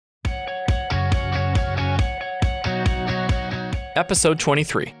Episode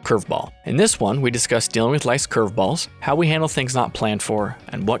 23, Curveball. In this one, we discuss dealing with life's curveballs, how we handle things not planned for,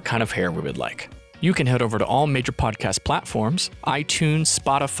 and what kind of hair we would like. You can head over to all major podcast platforms, iTunes,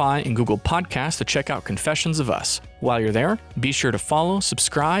 Spotify, and Google Podcasts to check out Confessions of Us. While you're there, be sure to follow,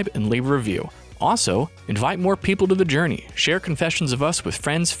 subscribe, and leave a review. Also, invite more people to the journey. Share Confessions of Us with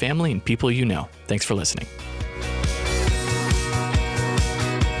friends, family, and people you know. Thanks for listening.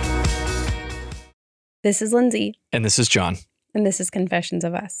 This is Lindsay. And this is John. And this is Confessions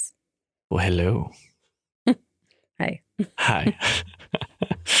of Us. Well, hello. Hi. Hi.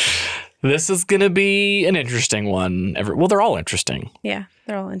 This is going to be an interesting one. Well, they're all interesting. Yeah,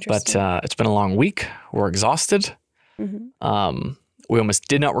 they're all interesting. But it's been a long week. We're exhausted. Mm-hmm. We almost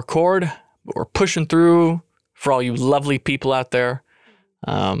did not record, but we're pushing through for all you lovely people out there.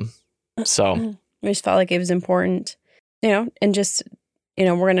 So we just felt like it was important, and just,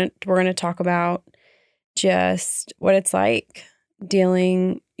 we're gonna talk about just what it's like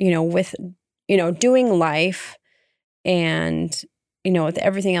dealing, with, doing life and, with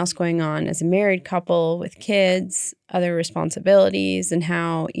everything else going on as a married couple with kids, other responsibilities, and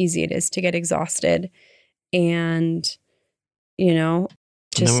how easy it is to get exhausted. And,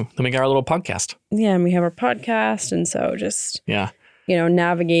 just. Then we got our little podcast. Yeah. And we have our podcast. And so just, yeah,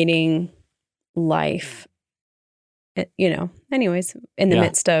 navigating life, anyways, in the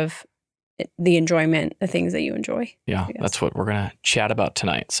midst of the enjoyment, the things that you enjoy. Yeah, that's what we're going to chat about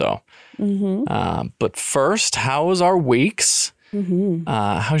tonight. So, but first, how was our weeks?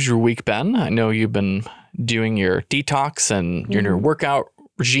 How's your week been? I know you've been doing your detox and your workout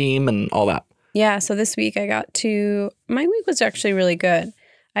regime and all that. Yeah, so this week my week was actually really good.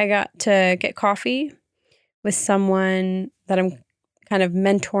 I got to get coffee with someone that I'm kind of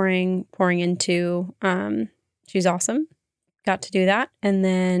mentoring, pouring into. She's awesome. Got to do that. And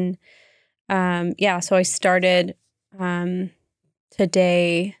then so I started,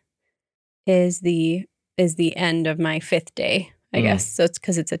 today is the end of my 5th day, I guess. So it's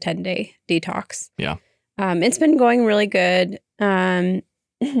because it's a 10-day detox. Yeah. It's been going really good. I've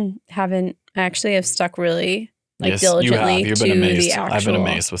stuck really diligently You've to been amazed. the actual. I've been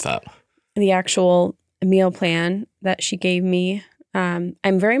amazed with that. The actual meal plan that she gave me. I'm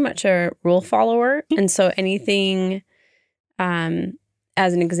very much a rule follower. And so anything, as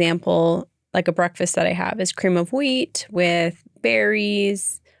an example, like a breakfast that I have is cream of wheat with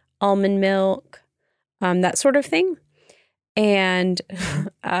berries, almond milk, that sort of thing. And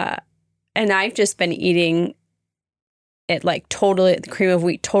I've just been eating it like totally, the cream of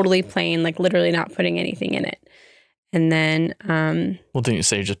wheat, totally plain, like literally not putting anything in it. And then, well, didn't you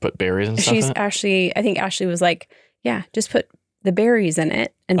say you just put berries and stuff in it? I think Ashley was like, yeah, just put the berries in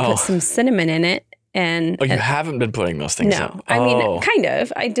it and put some cinnamon in it. And you haven't been putting those things in? No, I mean, kind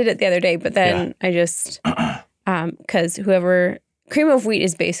of. I did it the other day, but then I just, because cream of wheat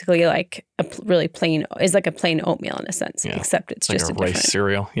is basically like a plain oatmeal in a sense, except it's just like a rice different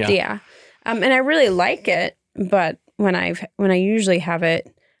cereal. Yeah. Yeah. And I really like it, but when I usually have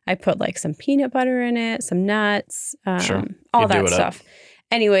it, I put like some peanut butter in it, some nuts, all that stuff.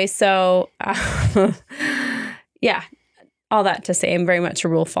 Anyway, so all that to say, I'm very much a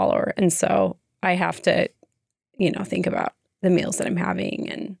rule follower, and so I have to, think about the meals that I'm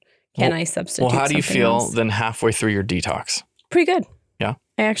having and can I substitute. Well, how do you feel else? then halfway through your detox? Pretty good. Yeah.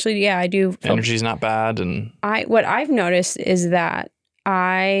 I do. Energy's not bad, and what I've noticed is that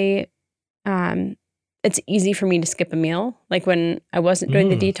it's easy for me to skip a meal. Like when I wasn't doing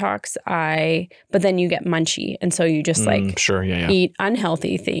the detox, but then you get munchy, and so you just eat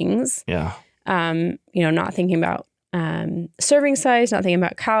unhealthy things. Yeah. Not thinking about serving size, not thinking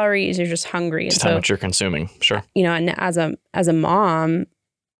about calories. You're just hungry. Just how much you're consuming. Sure. And as a mom,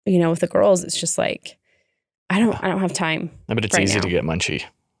 with the girls, it's just like, I don't have time. But it's easy to get munchy,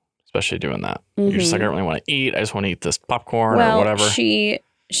 especially doing that. You're just like, I don't really want to eat. I just want to eat this popcorn or whatever.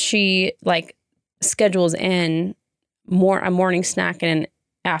 She like schedules in a morning snack and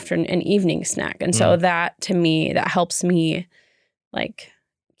an evening snack. And so that to me, that helps me like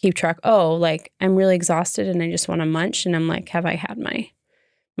keep track. Oh, like I'm really exhausted and I just want to munch. And I'm like, have I had my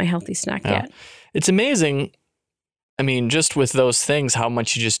healthy snack yet? It's amazing. I mean, just with those things, how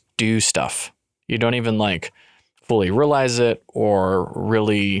much you just do stuff. You don't even like fully realize it or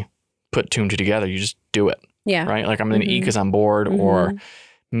really put two and two together. You just do it. Yeah. Right. Like I'm going to eat because I'm bored or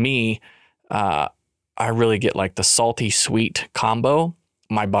me, I really get like the salty sweet combo.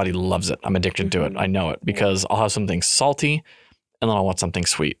 My body loves it. I'm addicted to it. I know it because I'll have something salty and then I'll want something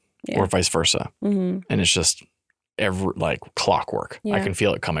sweet or vice versa. And it's just like clockwork. I can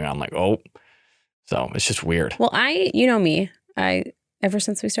feel it coming on like, oh, so it's just weird. Well, ever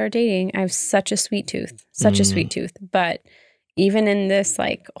since we started dating, I have such a sweet tooth, but even in this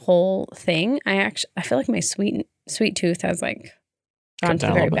like whole thing, I feel like my sweet tooth has like gone to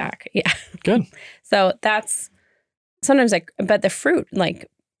the very back. Yeah. Good. So that's sometimes like, but the fruit, like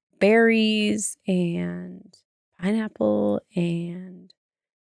berries and pineapple and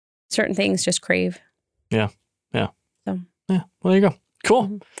certain things just crave. Yeah. So yeah. Well, there you go. Cool.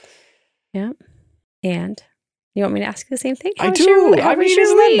 Mhm. Yeah. And you want me to ask you the same thing? I do. I mean,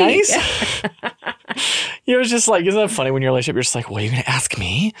 isn't that nice? It's just like, isn't that funny when you're in a relationship? You're just like, what are you going to ask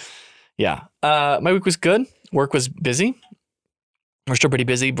me? Yeah. My week was good. Work was busy. We're still pretty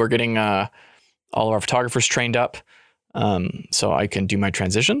busy. We're getting all of our photographers trained up, so I can do my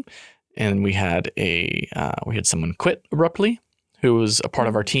transition. And we had someone quit abruptly who was a part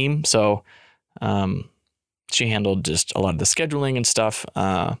of our team. So she handled just a lot of the scheduling and stuff.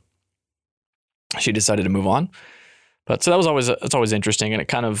 She decided to move on. But so that was it's always interesting, and it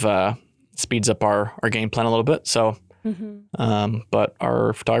kind of speeds up our game plan a little bit. So, but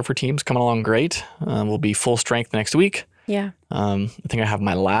our photographer team's coming along great. We'll be full strength next week. Yeah. I think I have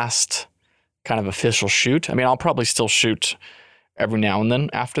my last kind of official shoot. I mean, I'll probably still shoot every now and then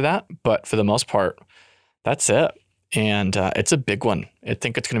after that, but for the most part, that's it. And it's a big one. I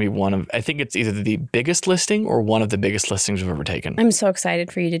think it's going to be I think it's either the biggest listing or one of the biggest listings we've ever taken. I'm so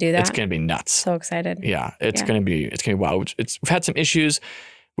excited for you to do that. It's going to be nuts. So excited. Yeah. It's going to be wild. We've had some issues.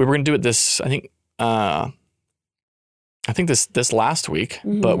 We were going to do it this this last week,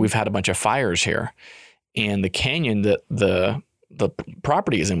 but we've had a bunch of fires here, and the canyon that the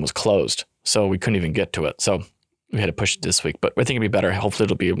property is in was closed. So we couldn't even get to it. So we had to push it this week, but I think it'd be better. Hopefully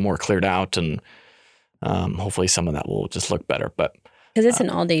it'll be more cleared out, and hopefully some of that will just look better. But because it's an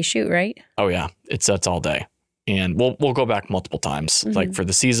all-day shoot, right? Oh yeah, it's all day, and we'll go back multiple times. Like for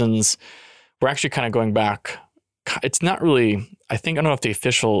the seasons, we're actually kind of going back. It's not really. I don't know if the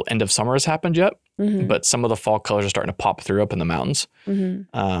official end of summer has happened yet, but some of the fall colors are starting to pop through up in the mountains.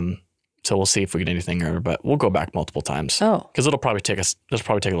 So we'll see if we get anything there, but we'll go back multiple times. Oh, because it'll probably take a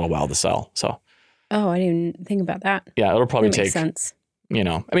little while to sell. So. Oh, I didn't even think about that. Yeah, it'll probably take. Makes sense.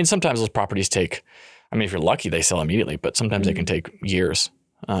 I mean, sometimes those properties take. I mean, if you're lucky, they sell immediately, but sometimes they can take years,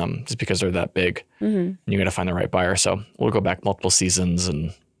 just because they're that big. And you got to find the right buyer. So we'll go back multiple seasons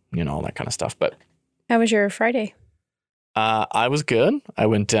and all that kind of stuff. But how was your Friday? I was good. I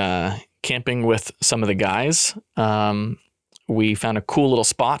went camping with some of the guys. We found a cool little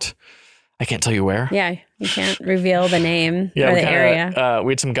spot. I can't tell you where. Yeah, you can't reveal the name or the area.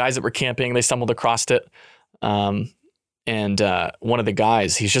 We had some guys that were camping. They stumbled across it. And one of the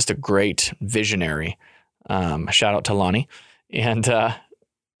guys, he's just a great visionary. Shout out to Lonnie. And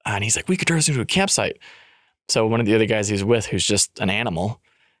he's like, we could turn this into a campsite. So one of the other guys he's with, who's just an animal,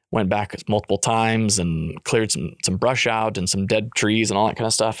 went back multiple times and cleared some brush out and some dead trees and all that kind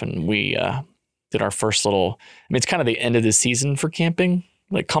of stuff. And we did our first little, I mean, it's kind of the end of the season for camping,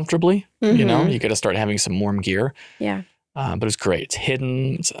 like comfortably, you got to start having some warm gear. Yeah. But it's great. It's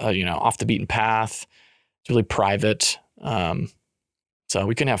hidden, it's, off the beaten path. It's really private. So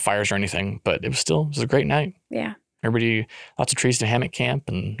we couldn't have fires or anything, but it was a great night. Yeah. Everybody, lots of trees to hammock camp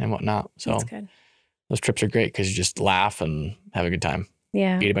and whatnot. So that's good. Those trips are great because you just laugh and have a good time.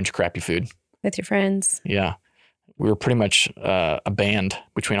 Yeah. Eat a bunch of crappy food. With your friends. Yeah. We were pretty much a band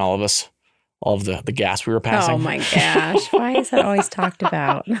between all of us. All of the gas we were passing. Oh my gosh. Why is that always talked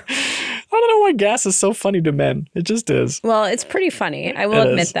about? I don't know why gas is so funny to men. It just is. Well, it's pretty funny. I will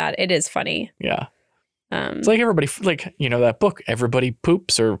admit that. It is funny. Yeah. It's like everybody, that book, Everybody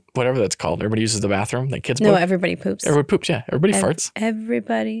Poops or whatever that's called. Everybody uses the bathroom, that kid's book. No, Everybody Poops. Everybody poops, yeah. Everybody farts.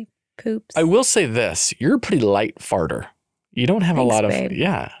 Everybody poops. I will say this. You're a pretty light farter. You don't have a lot of, babe.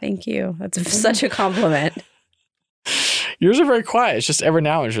 Yeah. Thank you. That's such a compliment. Yours are very quiet. It's just every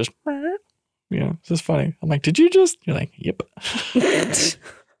now and it's just, it's just funny. I'm like, did you just? You're like, yep.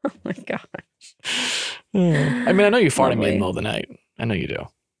 Oh my gosh. I mean, I know you fart at me in the middle of the night. I know you do.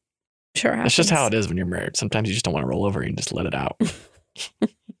 Sure happens. It's just how it is when you're married. Sometimes you just don't want to roll over and just let it out.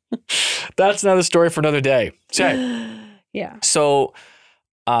 That's another story for another day. Yeah. So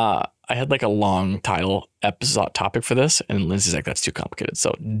I had like a long title episode topic for this, and Lindsay's like, that's too complicated.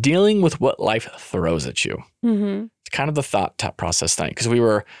 So dealing with what life throws at you. It's kind of the thought process thing. Because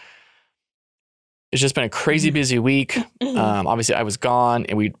it's just been a crazy busy week. Obviously I was gone,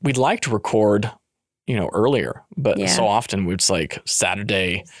 and we'd like to record, earlier, but so often it's like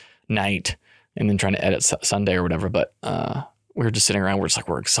Saturday night and then trying to edit Sunday or whatever. But we were just sitting around.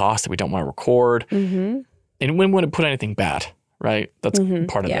 We're exhausted. We don't want to record. And we wouldn't put anything bad, right? That's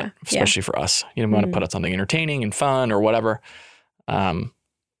part of it, especially for us. We want to put out something entertaining and fun or whatever. And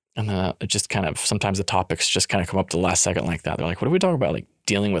then it just kind of, sometimes the topics just kind of come up to the last second like that. They're like, what are we talking about? Like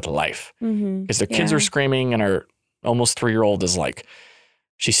dealing with life. Because the kids are screaming and our almost 3-year-old is like,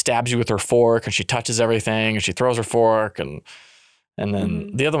 she stabs you with her fork and she touches everything and she throws her fork. And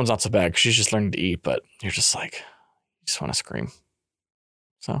then the other one's not so bad 'cause she's just learning to eat, but you're just like, you just want to scream.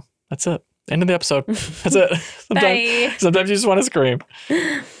 So that's it. End of the episode. That's it. Sometimes you just want to scream.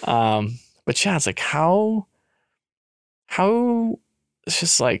 But yeah, it's like how it's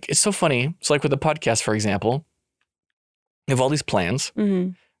just like, it's so funny. It's like with the podcast, for example, we have all these plans,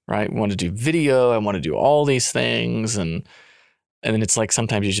 right? We want to do video. I want to do all these things. And then it's like,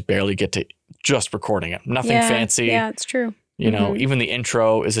 sometimes you just barely get to just recording it. Nothing fancy. Yeah, it's true. You know, even the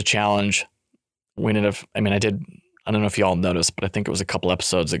intro is a challenge. We ended up, I don't know if y'all noticed, but I think it was a couple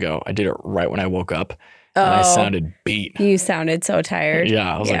episodes ago. I did it right when I woke up and I sounded beat. You sounded so tired.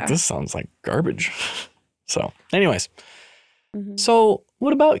 Yeah. I was like, this sounds like garbage. So anyways, so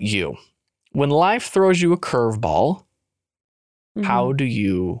what about you? When life throws you a curveball, how do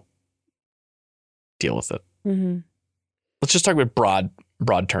you deal with it? Let's just talk about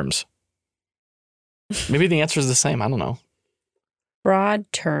broad terms. Maybe the answer is the same. I don't know.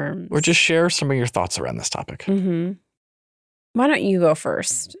 Broad terms. Or just share some of your thoughts around this topic. Why don't you go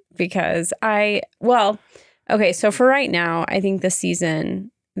first? Because so for right now, I think the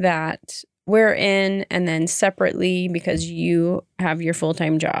season that we're in, and then separately because you have your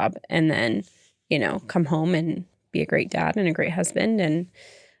full-time job, and then, you know, come home and be a great dad and a great husband.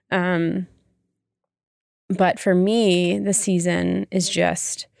 And, but for me, the season is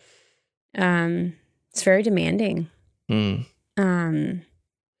just, it's very demanding. Being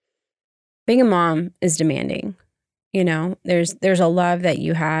a mom is demanding. You know, there's a love that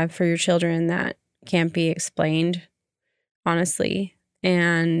you have for your children that can't be explained, honestly.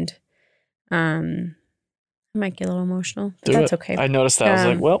 And I might get a little emotional, but that's okay. I noticed that. I was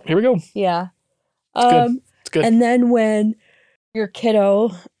like, well, here we go. Yeah. It's good. And then when your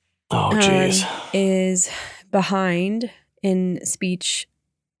kiddo geez, is behind in speech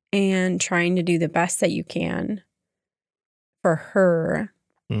and trying to do the best that you can for her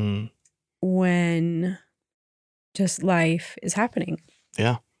when just life is happening.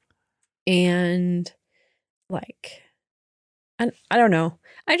 Yeah. And like, I don't know.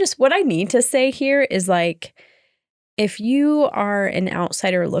 What I need to say here is like, if you are an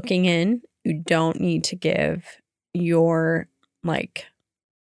outsider looking in, you don't need to give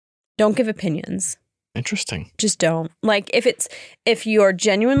don't give opinions. Interesting. Just don't. Like, if you're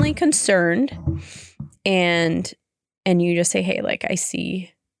genuinely concerned and you just say, hey, like, I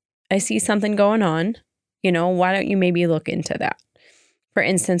see something going on, you know, why don't you maybe look into that? For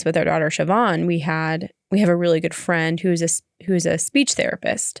instance, with our daughter Siobhan, we have a really good friend who's a speech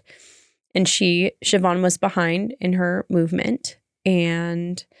therapist, and Siobhan was behind in her movement,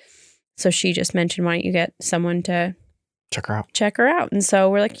 and so she just mentioned, why don't you get someone to check her out? And so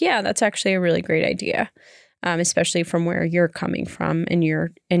we're like, yeah, that's actually a really great idea, especially from where you're coming from in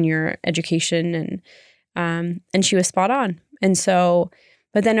your education, and she was spot on. And so,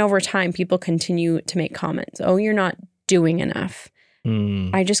 but then over time, people continue to make comments. Oh, you're not doing enough.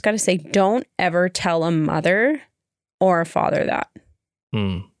 I just got to say, don't ever tell a mother or a father that.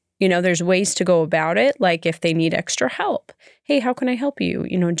 You know, there's ways to go about it. Like if they need extra help, hey, how can I help you?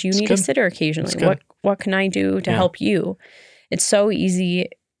 You know, do you need a sitter occasionally? What can I do to help you? It's so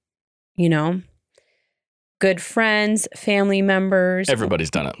easy, you know, good friends, family members. Everybody's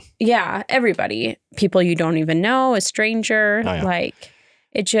done it. Yeah, everybody. People you don't even know, a stranger. Oh, yeah. Like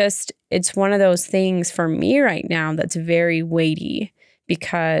it's one of those things for me right now that's very weighty,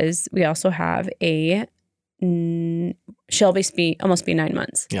 because we also have she'll almost be 9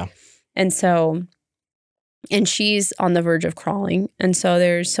 months. Yeah. And so, and she's on the verge of crawling. And so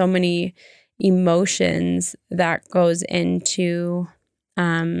there's so many emotions that goes into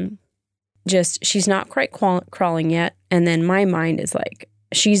just, she's not quite crawling yet. And then my mind is like,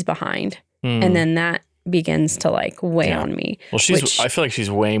 she's behind. And then that begins to like weigh on me. Well, I feel like she's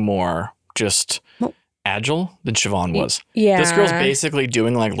way more just agile than Siobhan was. Yeah. This girl's basically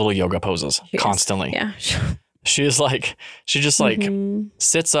doing like little yoga poses constantly. Yeah. She just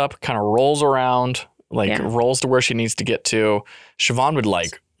sits up, kind of rolls around, rolls to where she needs to get to. Siobhan would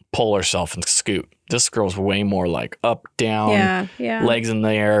like pull herself and scoot. This girl's way more like up, down, legs in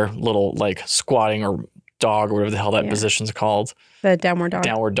the air, little like squatting or dog or whatever the hell that position's called. The downward dog.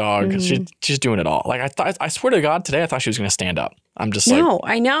 Downward dog. She's doing it all. Like I swear to God, today I thought she was going to stand up. I'm just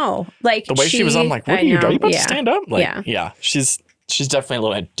I know. Like the way she was, I'm like, are you about to stand up? Like, yeah. She's definitely a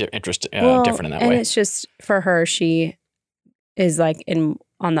little different in that way. And it's just for her, she is like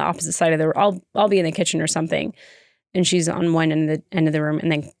on the opposite side of the room. I'll be in the kitchen or something, and she's on one end of the room,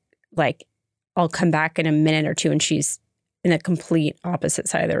 and then like I'll come back in a minute or two, and she's in a complete opposite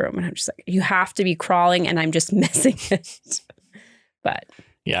side of the room. And I'm just like, you have to be crawling and I'm just missing it. But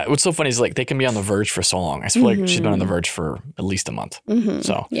yeah, what's so funny is like they can be on the verge for so long. I feel like she's been on the verge for at least a month.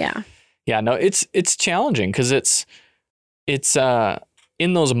 So yeah, no, it's challenging because it's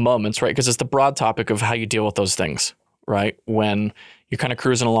in those moments, right? Because it's the broad topic of how you deal with those things, right? When you're kind of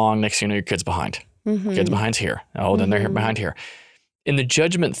cruising along, next thing you know, your kid's behind. Kid's behind's here. Oh, then they're here behind here. In the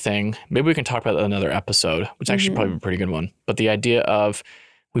judgment thing, maybe we can talk about that in another episode, which actually probably be a pretty good one. But the idea of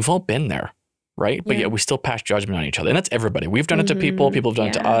we've all been there, right? But yet we still pass judgment on each other. And that's everybody. We've done it to people have done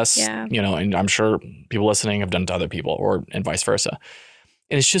it to us, you know, and I'm sure people listening have done it to other people and vice versa.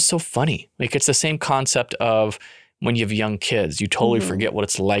 And it's just so funny. Like it's the same concept of when you have young kids, you totally forget what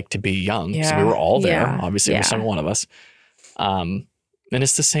it's like to be young. So we were all there, obviously, every single one of us. And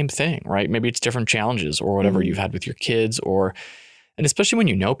it's the same thing, right? Maybe it's different challenges or whatever you've had with your kids and especially when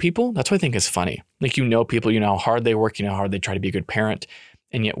you know people, that's what I think is funny. Like, you know people, you know how hard they work, you know how hard they try to be a good parent,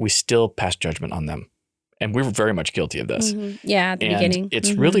 and yet we still pass judgment on them. And we were very much guilty of this. Yeah, at the beginning.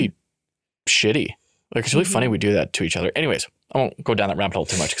 It's really shitty. Like, it's really funny we do that to each other. Anyways, I won't go down that rabbit hole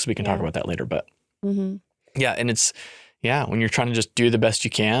too much because we can talk about that later. But yeah, and it's, when you're trying to just do the best you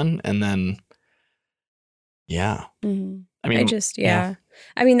can and then, I mean,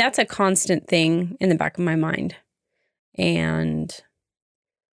 I mean, that's a constant thing in the back of my mind. And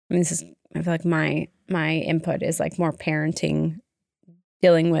I mean, I feel like my input is like more parenting,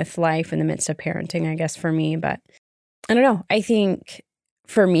 dealing with life in the midst of parenting, I guess, for me. But I don't know. I think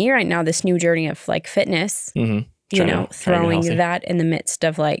for me right now, this new journey of like fitness, you know, throwing that in the midst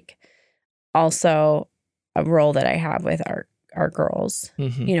of like also a role that I have with our girls,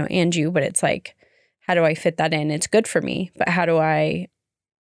 you know, and you, but it's like, how do I fit that in? It's good for me, but how do I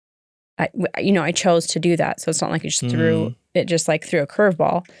chose to do that. So it's not like it just threw a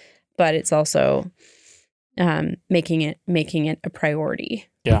curveball, but it's also making it a priority.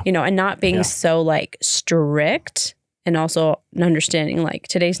 Yeah. You know, and not being so like strict, and also understanding like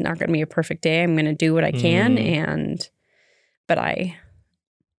today's not going to be a perfect day. I'm going to do what I can. But I'm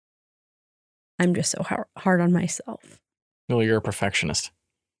just so hard on myself. Well, you're a perfectionist.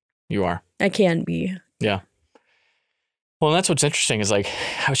 You are. I can be. Yeah. Well, and that's what's interesting is like,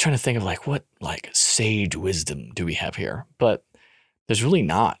 I was trying to think of like, what like sage wisdom do we have here? But there's really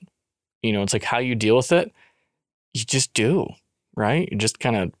not. You know, it's like how you deal with it, you just do, right? You just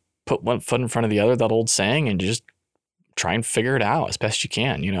kind of put one foot in front of the other, that old saying, and you just try and figure it out as best you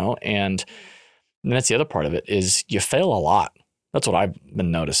can, you know? And that's the other part of it is you fail a lot. That's what I've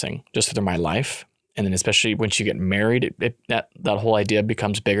been noticing just through my life. And then especially once you get married, that whole idea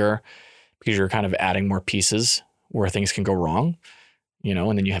becomes bigger because you're kind of adding more pieces where things can go wrong, you know,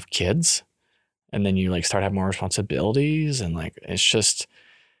 and then you have kids and then you like start having more responsibilities and like, it's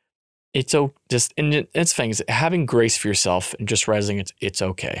things, having grace for yourself and just realizing it's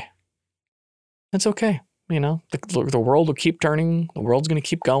okay. It's okay. You know, the world will keep turning. The world's going to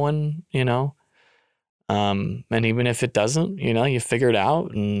keep going, you know? And even if it doesn't, you know, you figure it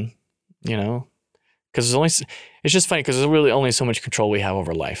out and, you know, because it's just funny because there's really only so much control we have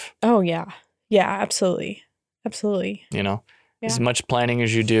over life. Oh, yeah. Yeah, absolutely. Absolutely. You know, as much planning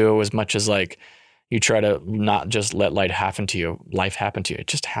as you do, as much as like you try to not just let life happen to you, it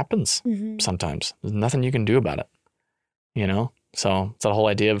just happens sometimes. There's nothing you can do about it, you know? So it's that whole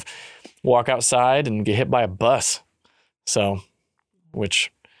idea of walk outside and get hit by a bus. So,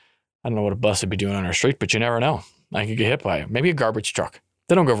 which I don't know what a bus would be doing on our street, but you never know. I could get hit by it. Maybe a garbage truck.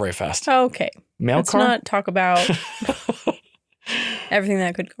 They don't go very fast. Okay. Let's car? Not talk about everything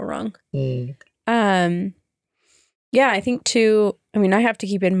that could go wrong. Yeah, I think too, I mean, I have to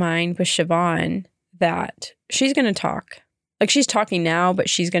keep in mind with Siobhan that she's going to talk. Like she's talking now, but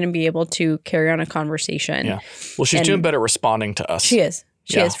she's going to be able to carry on a conversation. Yeah. Well, she's doing better responding to us. She is.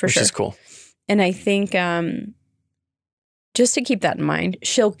 She is for sure. Which is cool. And I think just to keep that in mind,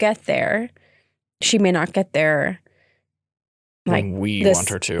 she'll get there. She may not get there like when we want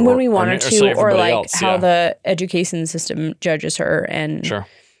her to. When we want her to, or like else, how the education system judges her. And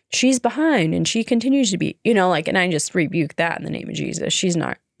she's behind and she continues to be, you know, like, and I just rebuke that in the name of Jesus.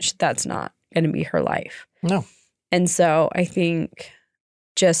 That's not going to be her life. No. And so I think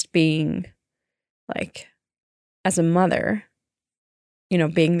just being like, as a mother, you know,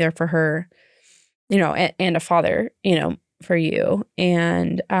 being there for her, you know, and a father, you know, for you,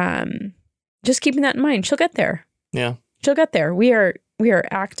 and just keeping that in mind. She'll get there. Yeah. She'll get there. We are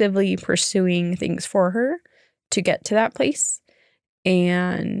actively pursuing things for her to get to that place.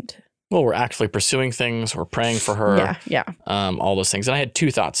 And well, we're actively pursuing things. We're praying for her. Yeah. All those things. And I had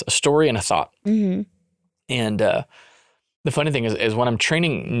two thoughts, a story and a thought. And the funny thing is when I'm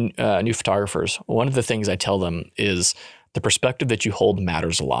training new photographers, one of the things I tell them is the perspective that you hold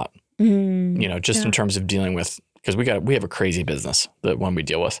matters a lot. Mm, You know, just in terms of dealing with, because we have a crazy business, the one we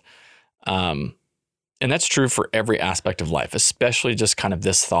deal with. And that's true for every aspect of life, especially just kind of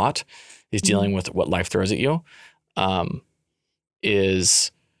this thought is dealing with what life throws at you.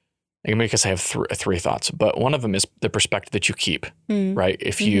 Is, I guess I have three thoughts, but one of them is the perspective that you keep, right?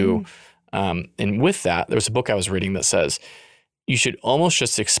 If you, and with that, there was a book I was reading that says you should almost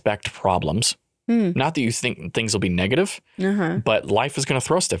just expect problems. Not that you think things will be negative, but life is going to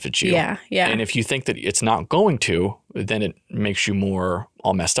throw stuff at you. Yeah. And if you think that it's not going to, then it makes you more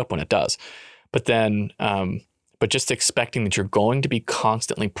all messed up when it does. But then, but just expecting that you're going to be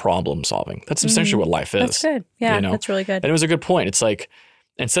constantly problem solving. That's essentially what life is. That's good. Yeah, you know? that's really good. And it was a good point. It's like,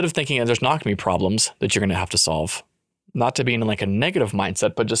 instead of thinking there's not going to be problems that you're going to have to solve, not to be in like a negative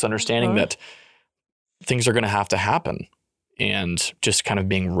mindset, but just understanding that things are going to happen. And just kind of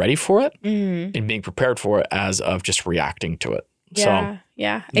being ready for it and being prepared for it as of just reacting to it. Yeah,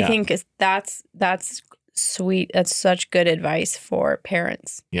 I think that's sweet. That's such good advice for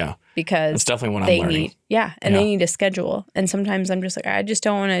parents. Yeah, because it's definitely what I'm learning. They need a schedule. And sometimes I'm just like, I just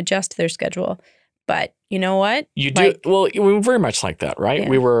don't want to adjust their schedule. But you know what? You do. Well, we were very much like that, right? Yeah.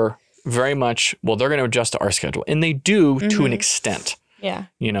 We were very much, well, they're going to adjust to our schedule. And they do to an extent. Yeah.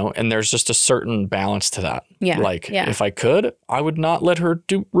 You know, and there's just a certain balance to that. Yeah. Like, if I could, I would not let her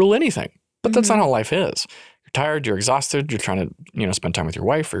rule anything. But that's not how life is. You're tired, you're exhausted, you're trying to, spend time with your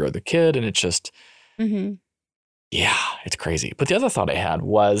wife or your other kid. And it's just, yeah, it's crazy. But the other thought I had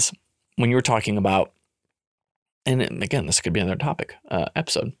was when you were talking about, and again, this could be another topic,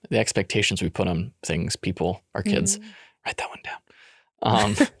 episode, the expectations we put on things, people, our kids. Write that one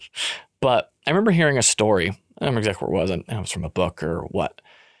down. But I remember hearing a story. I don't remember exactly where it was. I don't know if it was from a book or what.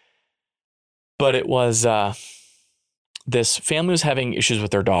 But it was this family was having issues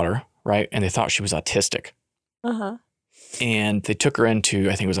with their daughter, right? And they thought she was autistic. And they took her into,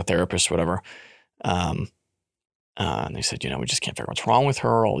 I think it was a therapist or whatever. And they said, we just can't figure out what's wrong with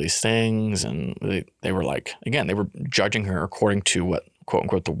her, all these things. And they were like, again, they were judging her according to what, quote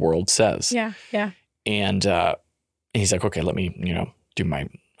unquote, the world says. Yeah. And he's like, okay, let me, do my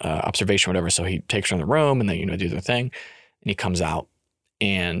observation, whatever. So he takes her in the room and they, do their thing. And he comes out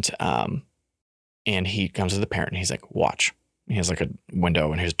and he comes to the parent and he's like, watch. He has like a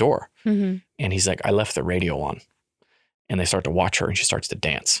window in his door. And he's like, I left the radio on. And they start to watch her and she starts to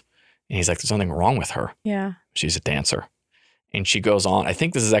dance. And he's like, there's nothing wrong with her. Yeah. She's a dancer. And she goes on. I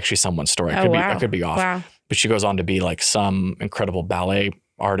think this is actually someone's story. I could be off. Wow. But she goes on to be like some incredible ballet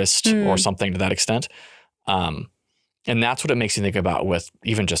artist or something to that extent. And that's what it makes you think about with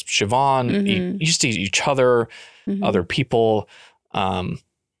even just Siobhan, you just see each other, other people.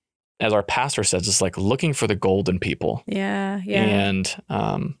 As our pastor says, it's like looking for the golden people. Yeah. And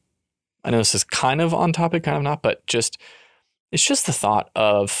I know this is kind of on topic, kind of not, but it's just the thought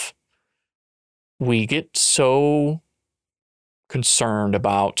of we get so concerned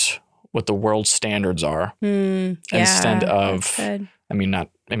about what the world's standards are instead of,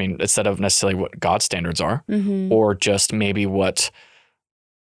 instead of necessarily what God's standards are, or just maybe what,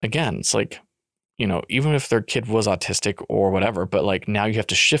 again, it's like, even if their kid was autistic or whatever, but like now you have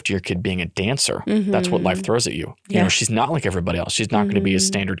to shift to your kid being a dancer. That's what life throws at you. You know, she's not like everybody else. She's not going to be a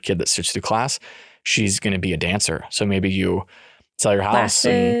standard kid that sits through class. She's going to be a dancer. So maybe you sell your house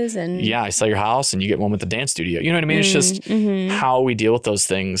and sell your house and you get one with the dance studio. You know what I mean? It's just how we deal with those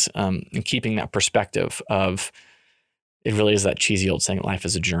things and keeping that perspective of it really is that cheesy old saying, life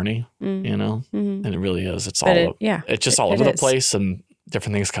is a journey, and it really is. It's it's just all over the place and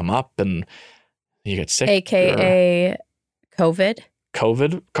different things come up and you get sick. AKA COVID.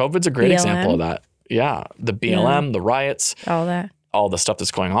 COVID's a great example of that. Yeah. The BLM, the riots. All the stuff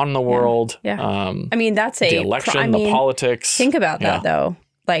that's going on in the world. Yeah. That's the election, the politics. Think about that though.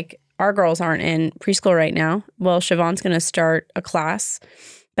 Like our girls aren't in preschool right now. Well, Siobhan's going to start a class,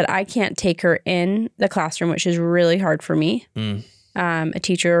 but I can't take her in the classroom, which is really hard for me. A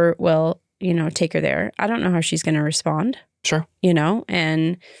teacher will, take her there. I don't know how she's going to respond. Sure.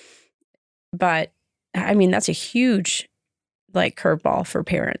 But that's a huge curveball for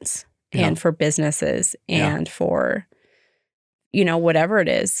parents and for businesses and for, whatever it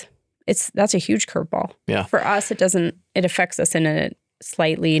is. That's a huge curveball. Yeah. For us, it affects us in a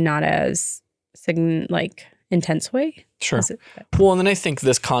slightly not as intense way. Sure. Well, and then I think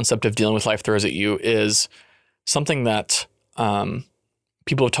this concept of dealing with life throws at you is something that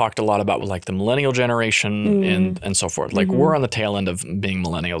people have talked a lot about with like the millennial generation and so forth. Like we're on the tail end of being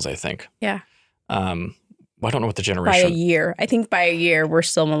millennials, I think. Yeah. I don't know what the generation. By a year. I think by a year, we're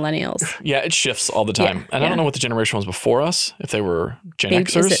still millennials. Yeah, it shifts all the time. And I don't know what the generation was before us, if they were Gen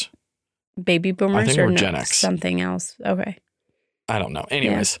Xers. baby boomers? I think or we're no, Gen X. Something else. Okay. I don't know.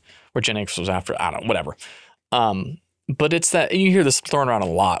 Anyways, where Gen X was after, I don't know, whatever. But it's that, and you hear this thrown around a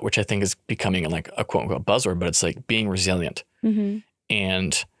lot, which I think is becoming like a quote unquote buzzword, but it's like being resilient. Mm-hmm.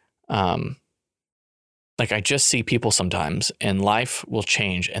 And like I just see people sometimes and life will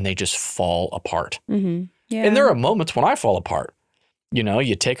change and they just fall apart. Mm-hmm. Yeah. And there are moments when I fall apart. You know,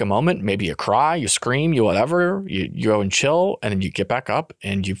 you take a moment, maybe you cry, you scream, you whatever, you go and chill, and then you get back up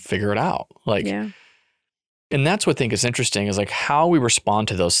and you figure it out. Like, and that's what I think is interesting is like how we respond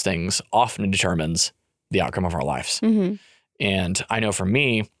to those things often determines the outcome of our lives. Mm-hmm. And I know for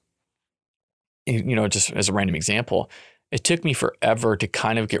me, you know, just as a random example, it took me forever to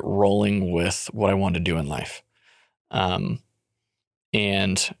kind of get rolling with what I wanted to do in life. And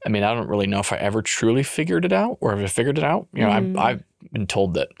I mean, I don't really know if I ever truly figured it out or if I figured it out. You know, I've been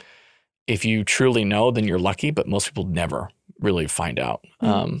told that if you truly know, then you're lucky, but most people never really find out.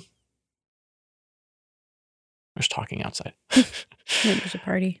 There's talking outside. There's a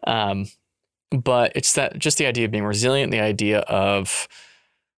party. But it's that just the idea of being resilient, the idea of,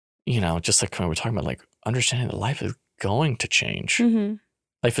 you know, just like when we're talking about like understanding that life is going to change. Mm-hmm.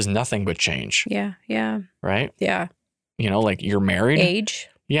 Life is nothing but change. Yeah. Yeah. Right? Yeah. You know, like you're married. Age.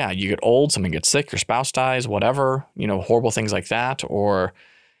 Yeah. You get old, someone gets sick, your spouse dies, whatever, you know, horrible things like that. Or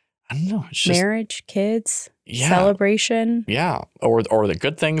I don't know. It's just marriage, kids, celebration. Yeah. Or the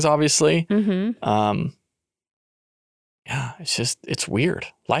good things, obviously. Mm-hmm. Yeah, it's weird.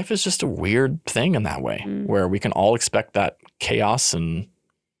 Life is just a weird thing in that way where we can all expect that chaos and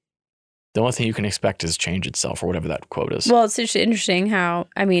the only thing you can expect is change itself or whatever that quote is. Well, it's just interesting how,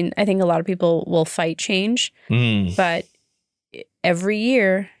 I mean, I think a lot of people will fight change, but every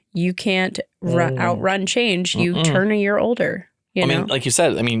year you can't outrun change. You turn a year older. I mean, like you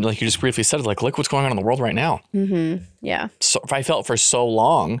said, like you just briefly said, like, look what's going on in the world right now. Mm-hmm. Yeah. So I felt for so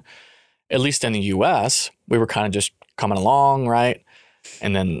long, at least in the U.S., we were kind of just coming along, right?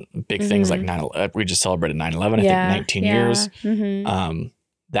 And then big things like we just celebrated 9/11, I think 19 years. Mm-hmm.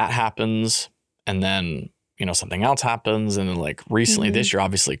 That happens. And then, you know, something else happens. And then like recently this year,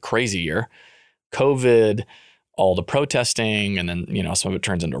 obviously crazy year, COVID, all the protesting, and then, you know, some of it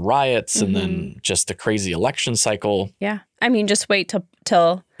turns into riots and then just the crazy election cycle. Yeah. I mean, just wait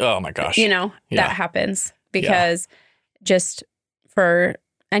till oh my gosh, you know, that happens because just for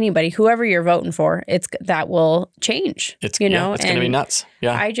anybody, whoever you're voting for, that will change. It's going to be nuts.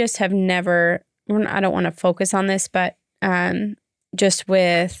 Yeah. I just have never, I don't want to focus on this, but just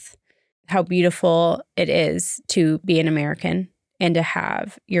with how beautiful it is to be an American and to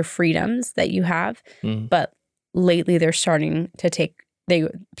have your freedoms that you have. But lately they're starting to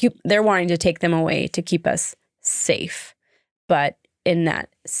they're wanting to take them away to keep us safe. But in that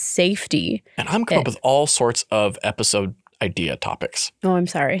safety. And I'm coming up with all sorts of episode idea topics. Oh, I'm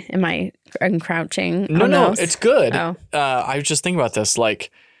sorry. I'm crouching? No, it's good. Oh. I was just thinking about this,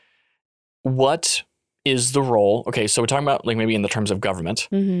 like, what is the role? Okay, so we're talking about like maybe in the terms of government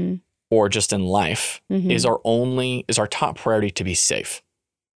or just in life. Is our top priority to be safe?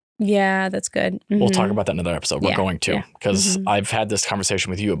 Yeah, that's good. We'll talk about that in another episode. We're going to, because I've had this conversation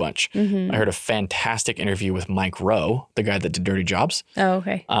with you a bunch. I heard a fantastic interview with Mike Rowe, the guy that did Dirty Jobs. Oh,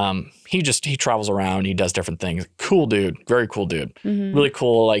 okay. He travels around, he does different things. Cool dude, very cool dude. Really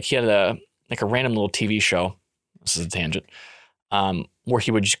cool. Like he had a random little TV show. This is a tangent. Where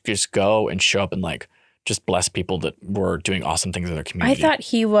he would just go and show up and like just bless people that were doing awesome things in their community. I thought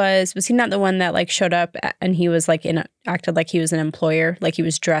he was he not the one that like showed up and he was like acted like he was an employer, like he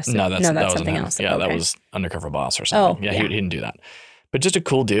was dressed? No, that's something else. Yeah, that was Undercover Boss or something. He didn't do that. But just a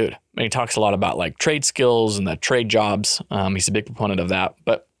cool dude. And he talks a lot about like trade skills and the trade jobs. He's a big proponent of that.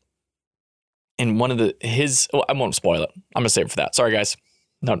 But in one of I won't spoil it. I'm going to save it for that. Sorry, guys.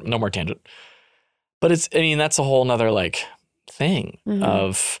 No more tangent. But that's a whole nother like thing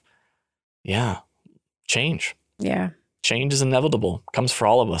of, change. Yeah. Change is inevitable. Comes for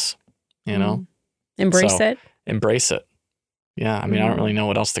all of us, you know? Embrace it. Embrace it. Yeah. I mean, I don't really know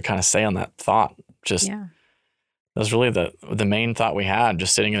what else to kind of say on that thought. Just, that was really the main thought we had,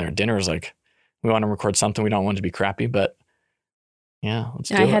 just sitting at our dinner is like, we want to record something. We don't want it to be crappy, but let's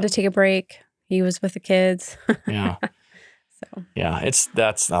do it. I had to take a break. He was with the kids. Yeah. So. Yeah.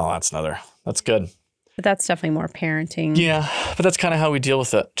 That's good. But that's definitely more parenting. Yeah, but that's kind of how we deal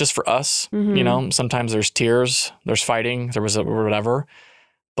with it. Just for us, you know, sometimes there's tears, there's fighting, there was whatever.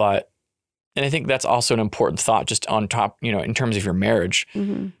 And I think that's also an important thought just on top, you know, in terms of your marriage,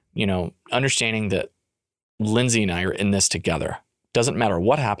 you know, understanding that Lindsay and I are in this together. Doesn't matter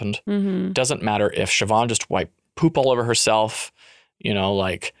what happened. Doesn't matter if Siobhan just wiped poop all over herself, you know,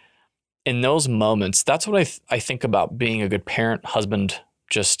 like in those moments, that's what I think about being a good parent, husband,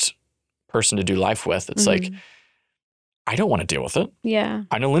 just person to do life with. It's like, I don't want to deal with it. Yeah.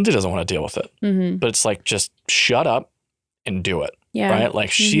 I know Linda doesn't want to deal with it, but it's like, just shut up and do it. Yeah. Right.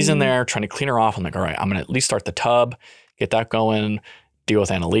 Like she's in there trying to clean her off. I'm like, all right, I'm going to at least start the tub, get that going, deal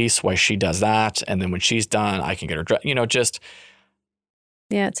with Annalise while she does that. And then when she's done, I can get her dressed, just.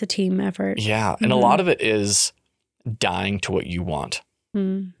 Yeah. It's a team effort. Yeah. And a lot of it is dying to what you want.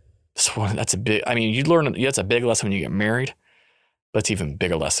 So that's a big, I mean, you learn, that's a big lesson when you get married, but it's even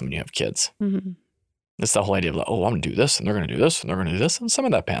bigger lesson when you have kids. It's the whole idea of like, oh, I'm going to do this and they're going to do this and they're going to do this. And some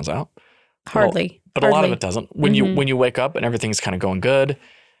of that pans out. Hardly. But a lot of it doesn't. When you wake up and everything's kind of going good,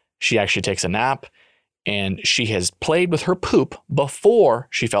 she actually takes a nap and she has played with her poop before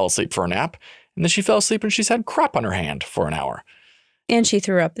she fell asleep for a nap. And then she fell asleep and she's had crap on her hand for an hour. And she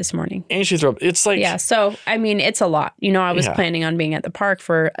threw up this morning. It's like. Yeah. So, I mean, it's a lot. I was planning on being at the park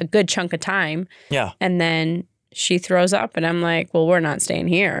for a good chunk of time. Yeah. And then she throws up and I'm like, well, we're not staying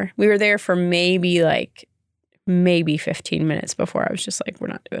here. We were there for maybe 15 minutes before I was just like, we're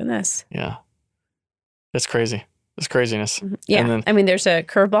not doing this. Yeah. It's crazy. It's craziness. Yeah. And then, I mean, there's a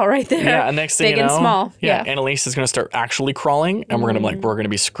curveball right there. Yeah. And next thing big you know. and small. Yeah. Annalise is going to start actually crawling and we're going to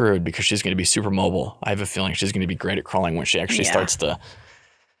be screwed because she's going to be super mobile. I have a feeling she's going to be great at crawling when she actually starts to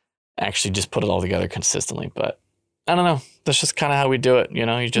actually just put it all together consistently. But I don't know. That's just kind of how we do it.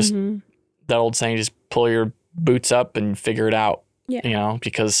 You just, that old saying, just pull your boots up and figure it out,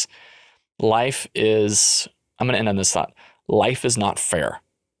 because life is, I'm going to end on this thought. Life is not fair.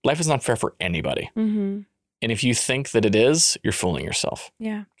 Life is not fair for anybody. And if you think that it is, you're fooling yourself.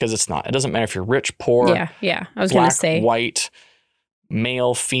 Yeah. Because it's not. It doesn't matter if you're rich, poor, I was going to say white,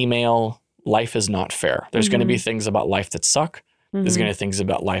 male, female, life is not fair. There's going to be things about life that suck. There's going to be things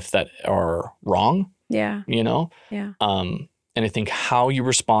about life that are wrong. Yeah. Yeah. And I think how you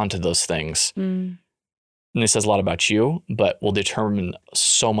respond to those things, and it says a lot about you, but will determine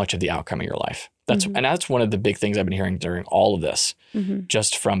so much of the outcome of your life. And that's one of the big things I've been hearing during all of this,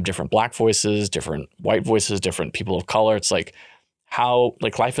 just from different Black voices, different white voices, different people of color. It's like how,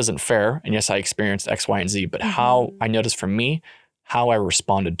 like, life isn't fair. And yes, I experienced X, Y, and Z, but how I noticed for me, how I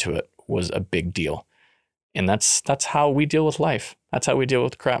responded to it was a big deal. And that's how we deal with life. That's how we deal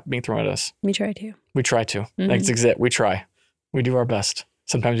with crap being thrown at us. We try to. We try to. That's it. We try. We do our best.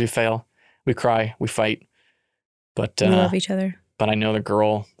 Sometimes we fail. We cry. We fight. But we love each other. But I know the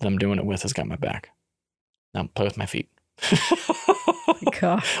girl that I'm doing it with has got my back. Now play with my feet.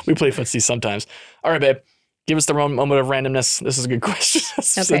 God. We play footsie sometimes. All right, babe. Give us the moment of randomness. This is a good question.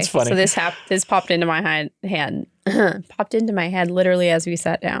 It's funny. So this popped into my head. Popped into my head literally as we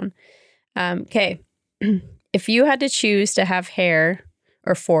sat down. Okay. If you had to choose to have hair,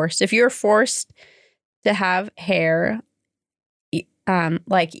 if you were forced to have hair,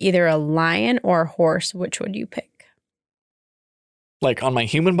 like either a lion or a horse, which would you pick? Like on my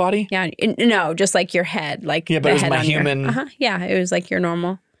human body? Yeah. No, just like your head. Like yeah, but it was my human. Yeah, it was like your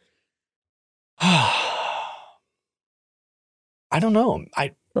normal. I don't know.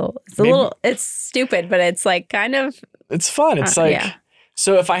 It's stupid, but it's like kind of. It's fun. It's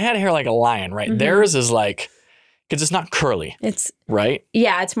so if I had hair like a lion, right? Theirs is like, because it's not curly. It's right.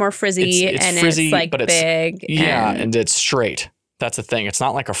 Yeah, it's more frizzy and frizzy, it's like but big. And it's straight. That's the thing. It's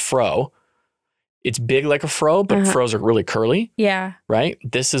not like a fro. It's big like a fro, but fros are really curly. Yeah. Right?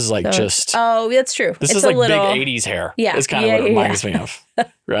 This is like Oh, that's true. This is like big 80s hair. Yeah. It's kind of what it reminds me of.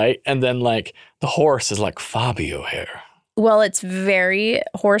 Right? And then like the horse is like Fabio hair. Well, it's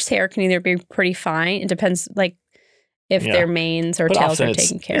horse hair can either be pretty fine. It depends like if their manes or tails are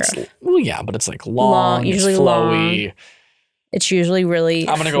taken care of. Well, yeah, but it's like long, usually flowy. Long. It's usually really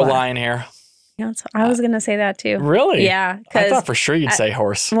I'm going to go lion hair. I was going to say that too. Really? Yeah. I thought for sure you'd say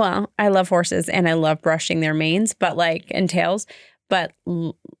horse. Well, I love horses and I love brushing their manes, and tails. But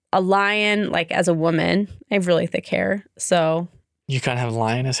a lion, like as a woman, I have really thick hair. So. You kind of have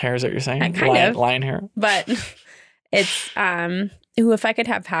lioness hair, is that what you're saying? Lion hair. But it's, if I could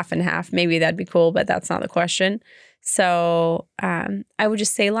have half and half, maybe that'd be cool, but that's not the question. So I would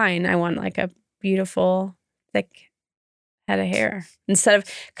just say lion. I want like a beautiful, thick head of hair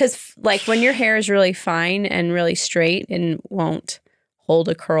because like when your hair is really fine and really straight and won't hold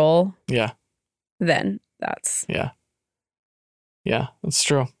a curl. Yeah. Then that's. Yeah. Yeah, that's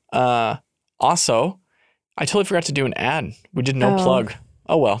true. Also, I totally forgot to do an ad. We did no plug.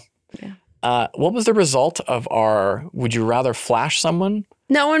 Oh, well. Yeah. What was the result of our would you rather flash someone?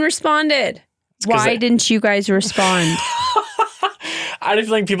 No one responded. Why didn't you guys respond? I didn't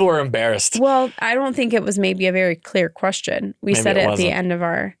feel like people were embarrassed. Well, I don't think it was maybe a very clear question. We said it at the end of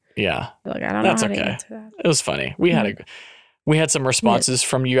our. Yeah. Like, I don't know how to answer that. It was funny. We had We had some responses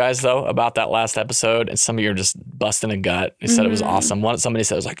from you guys, though, about that last episode, and some of you are just busting a gut. They said it was awesome. Somebody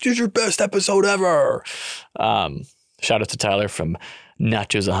said it was like, this is your best episode ever. Shout out to Tyler from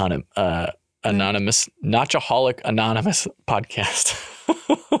Nachos Anonymous, Nachoholic Anonymous podcast.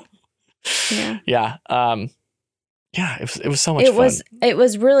 Yeah. It was so much fun. It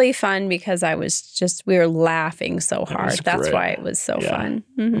was really fun because we were laughing so hard. That's why it was so fun.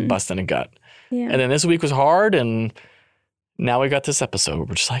 Mm-hmm. Busting a gut. Yeah. And then this week was hard, and now we got this episode.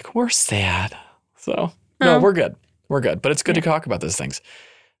 We're just like, we're sad. So, no, we're good. We're good. But it's good to talk about these things.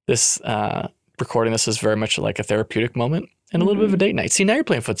 This recording this is very much like a therapeutic moment and a little bit of a date night. See, now you're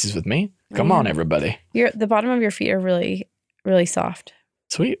playing footsies with me. Come on, everybody. The bottom of your feet are really, really soft.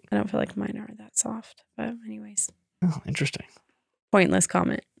 Sweet. I don't feel like mine are that soft. But anyways. Oh, interesting. Pointless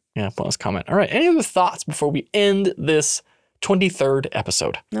comment. Yeah, pointless comment. All right. Any other thoughts before we end this 23rd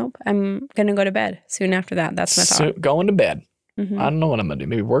episode? Nope. I'm going to go to bed soon after that. That's my thought. Going to bed. Mm-hmm. I don't know what I'm going to do.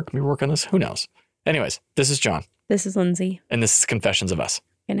 Maybe work on this. Who knows? Anyways, this is John. This is Lindsay. And this is Confessions of Us.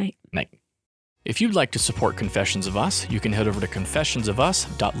 Good night. Night. If you'd like to support Confessions of Us, you can head over to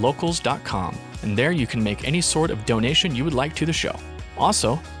confessionsofus.locals.com. And there you can make any sort of donation you would like to the show.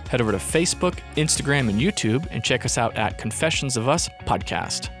 Also, head over to Facebook, Instagram, and YouTube and check us out at Confessions of Us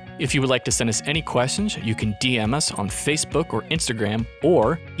Podcast. If you would like to send us any questions, you can DM us on Facebook or Instagram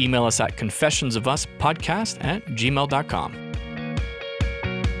or email us at confessionsofuspodcast@gmail.com.